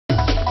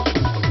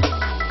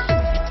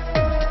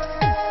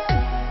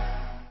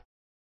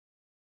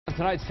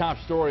Tonight's top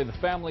story, the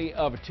family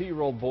of a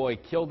 2-year-old boy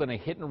killed in a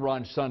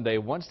hit-and-run Sunday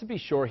wants to be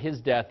sure his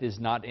death is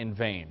not in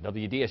vain.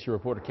 WDSU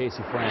reporter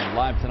Casey Fran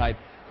live tonight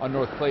on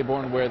North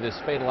Claiborne where this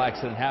fatal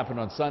accident happened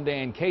on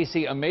Sunday. And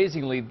Casey,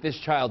 amazingly, this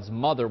child's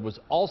mother was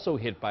also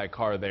hit by a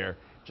car there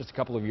just a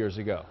couple of years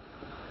ago.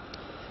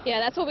 Yeah,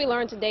 that's what we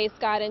learned today,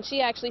 Scott, and she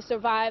actually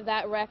survived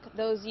that wreck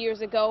those years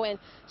ago, and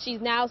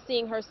she's now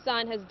seeing her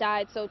son has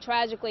died so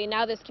tragically.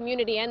 Now this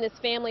community and this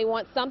family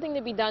want something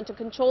to be done to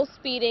control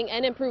speeding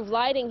and improve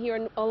lighting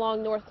here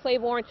along North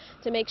Claiborne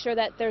to make sure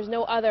that there's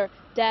no other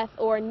death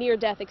or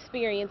near-death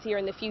experience here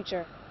in the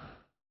future.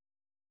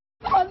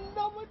 I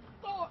never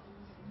thought,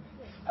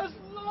 as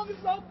long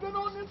as I've been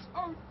on this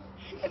earth,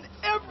 and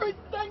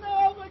everything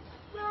I have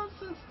experienced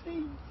since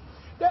teen,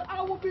 that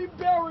I will be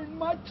burying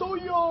my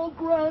 2-year-old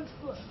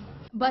grandson.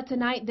 But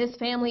tonight, this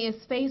family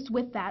is faced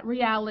with that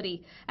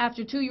reality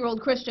after 2-year-old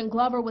Christian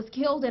Glover was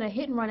killed in a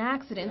hit-and-run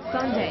accident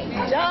Sunday.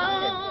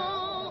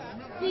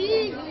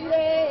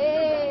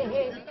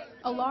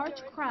 A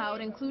large crowd,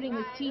 including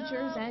his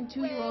teachers and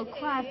 2-year-old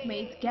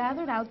classmates,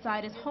 gathered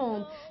outside his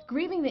home,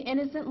 grieving the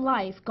innocent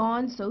life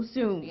gone so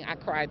soon. I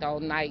cried all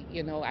night.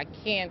 You know, I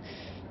can't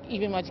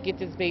even much get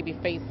this baby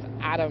face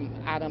out of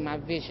my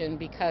vision,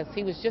 because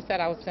he was just at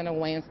our center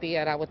Wednesday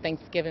at our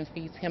Thanksgiving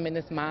feast, him and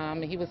his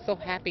mom, and he was so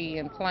happy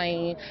and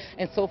playing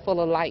and so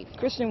full of life.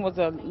 Christian was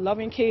a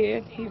loving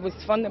kid. He was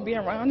fun to be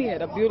around. He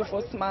had a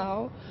beautiful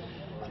smile.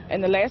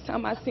 And the last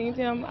time I seen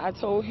him, I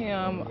told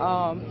him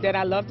that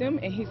I loved him,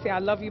 and he said, "I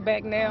love you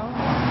back now."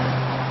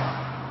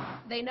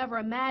 They never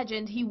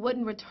imagined he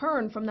wouldn't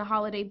return from the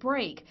holiday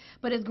break.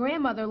 But his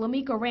grandmother,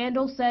 Lamika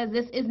Randall, says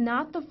this is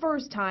not the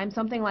first time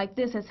something like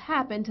this has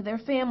happened to their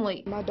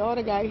family. My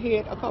daughter got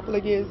hit a couple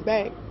of years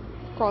back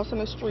crossing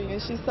the street,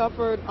 and she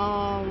suffered,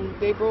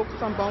 they broke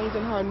some bones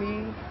in her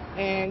knee,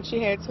 and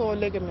she had torn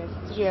ligaments,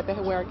 so she had to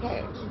wear a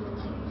cast.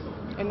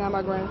 And now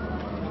my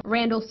grandson.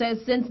 Randall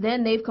says since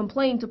then they've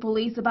complained to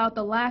police about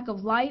the lack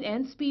of light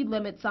and speed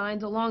limit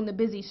signs along the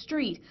busy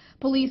street.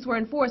 Police were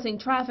enforcing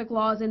traffic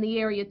laws in the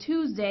area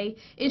Tuesday,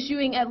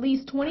 issuing at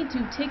least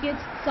 22 tickets,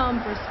 some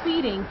for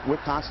speeding. We're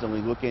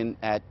constantly looking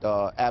at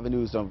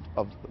avenues of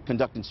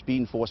conducting speed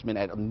enforcement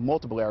at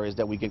multiple areas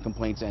that we get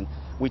complaints in.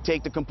 We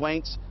take the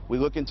complaints, we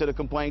look into the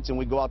complaints, and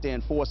we go out there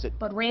and enforce it.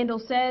 But Randall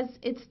says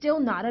it's still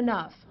not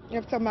enough.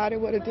 If somebody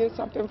would have did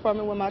something for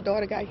me when my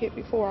daughter got hit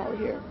before out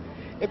here,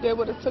 if they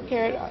would have took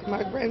care of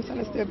my grandson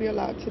would still be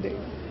alive today.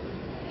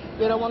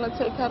 They don't want to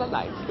take care of the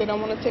lights. They don't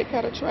want to take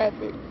care of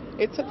traffic.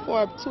 It took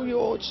for a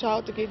 2-year-old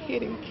child to get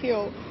hit and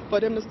killed for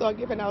them to start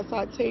giving out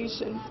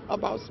citations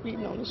about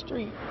speeding on the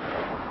street.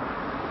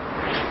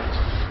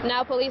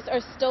 Now police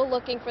are still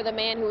looking for the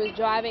man who was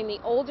driving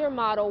the older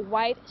model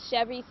white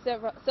Chevy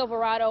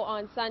Silverado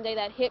on Sunday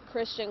that hit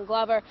Christian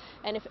Glover.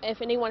 And if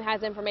anyone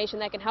has information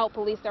that can help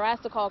police, they're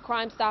asked to call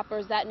Crime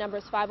Stoppers. That number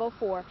is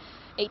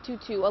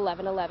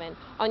 504-822-1111.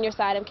 On your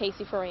side, I'm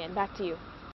Casey Ferran. Back to you.